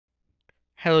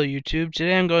Hello YouTube,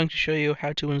 today I'm going to show you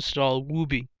how to install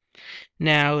Wubi.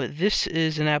 Now this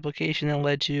is an application that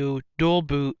lets you dual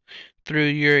boot through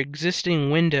your existing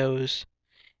Windows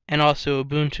and also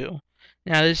Ubuntu.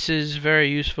 Now this is very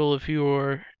useful if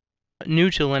you're new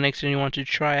to Linux and you want to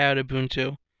try out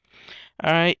Ubuntu.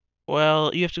 Alright, well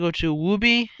you have to go to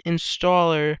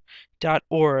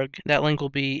wubiinstaller.org. That link will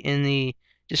be in the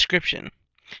description.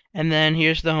 And then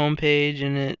here's the home page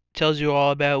and it tells you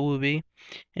all about Wubi.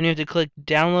 And you have to click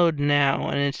download now,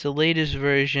 and it's the latest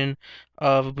version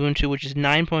of Ubuntu, which is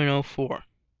 9.04.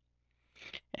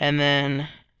 And then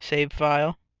save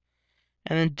file,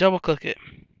 and then double click it.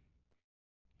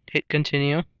 Hit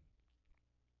continue.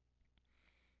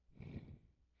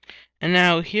 And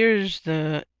now here's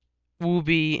the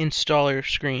Wubi installer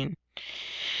screen.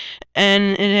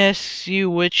 And it asks you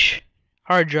which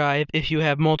hard drive, if you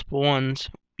have multiple ones,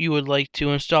 you would like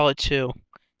to install it to.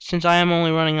 Since I am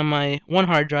only running on my one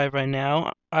hard drive right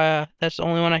now, that's the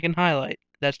only one I can highlight.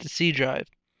 That's the C drive.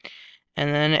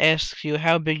 And then it asks you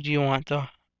how big do you want the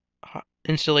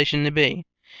installation to be.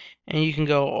 And you can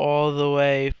go all the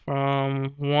way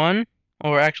from 1,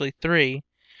 or actually 3,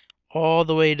 all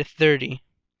the way to 30.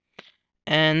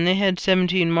 And they had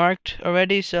 17 marked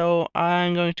already, so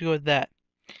I'm going to go with that.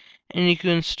 And you can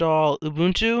install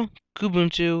Ubuntu,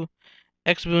 Kubuntu,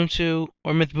 Xubuntu,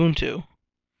 or Mythbuntu.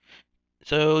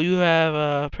 So you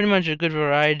have pretty much a good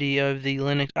variety of the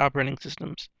Linux operating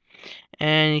systems.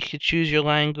 And you could choose your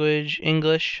language,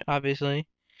 English, obviously,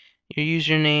 your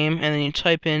username, and then you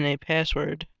type in a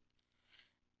password.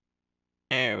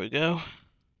 There we go.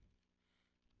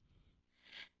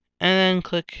 And then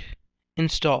click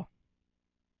install.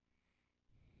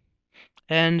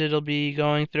 And it'll be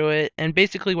going through it. And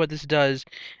basically what this does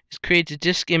is creates a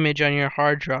disk image on your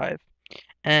hard drive.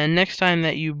 And next time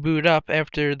that you boot up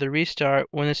after the restart,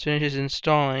 when this finishes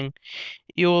installing,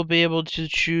 you will be able to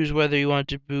choose whether you want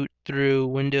to boot through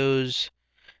Windows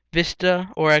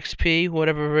Vista or XP,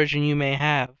 whatever version you may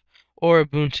have, or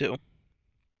Ubuntu.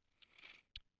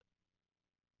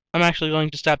 I'm actually going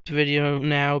to stop the video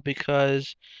now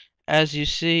because, as you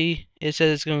see, it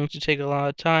says it's going to take a lot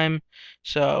of time,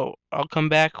 so I'll come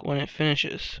back when it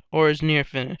finishes, or is near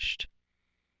finished.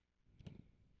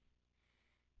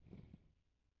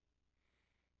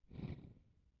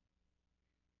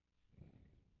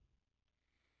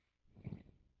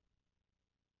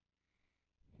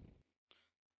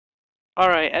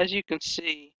 Alright, as you can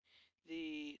see,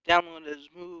 the download has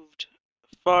moved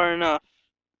far enough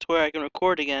to where I can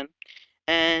record again,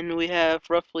 and we have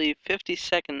roughly 50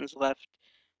 seconds left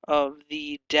of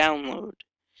the download.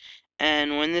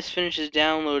 And when this finishes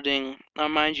downloading, I'll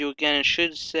remind you again, it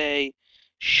should say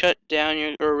shut down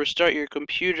your or restart your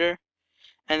computer,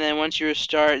 and then once you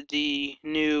restart, the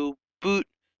new boot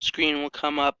screen will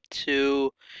come up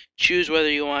to choose whether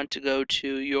you want to go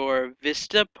to your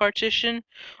Vista partition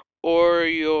or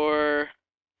your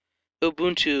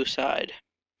Ubuntu side.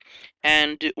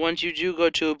 And once you do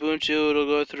go to Ubuntu, it'll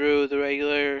go through the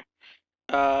regular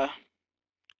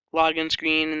login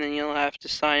screen, and then you'll have to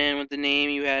sign in with the name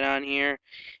you had on here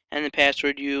and the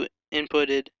password you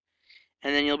inputted,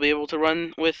 and then you'll be able to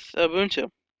run with Ubuntu.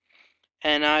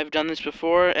 And I've done this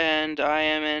before, and I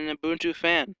am an Ubuntu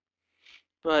fan.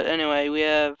 But anyway, we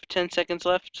have 10 seconds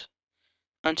left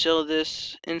until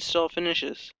this install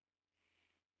finishes.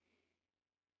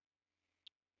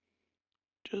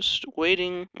 Just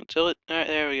waiting until it... Alright,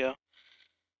 there we go.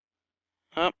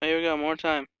 Oh, there we go, more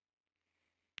time.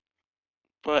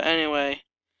 But anyway,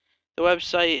 the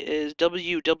website is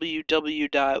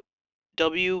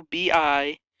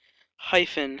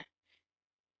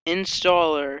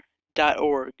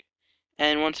www.wbi-installer.org.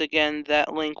 And once again,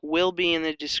 that link will be in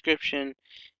the description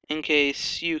in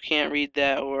case you can't read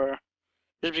that, or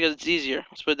just because it's easier.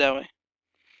 Let's put it that way.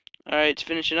 Alright, it's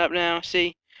finishing up now.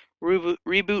 See?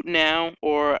 Reboot now,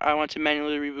 or I want to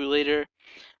manually reboot later.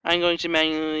 I'm going to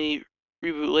manually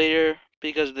reboot later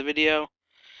because of the video.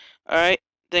 Alright,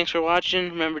 thanks for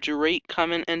watching. Remember to rate,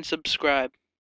 comment, and subscribe.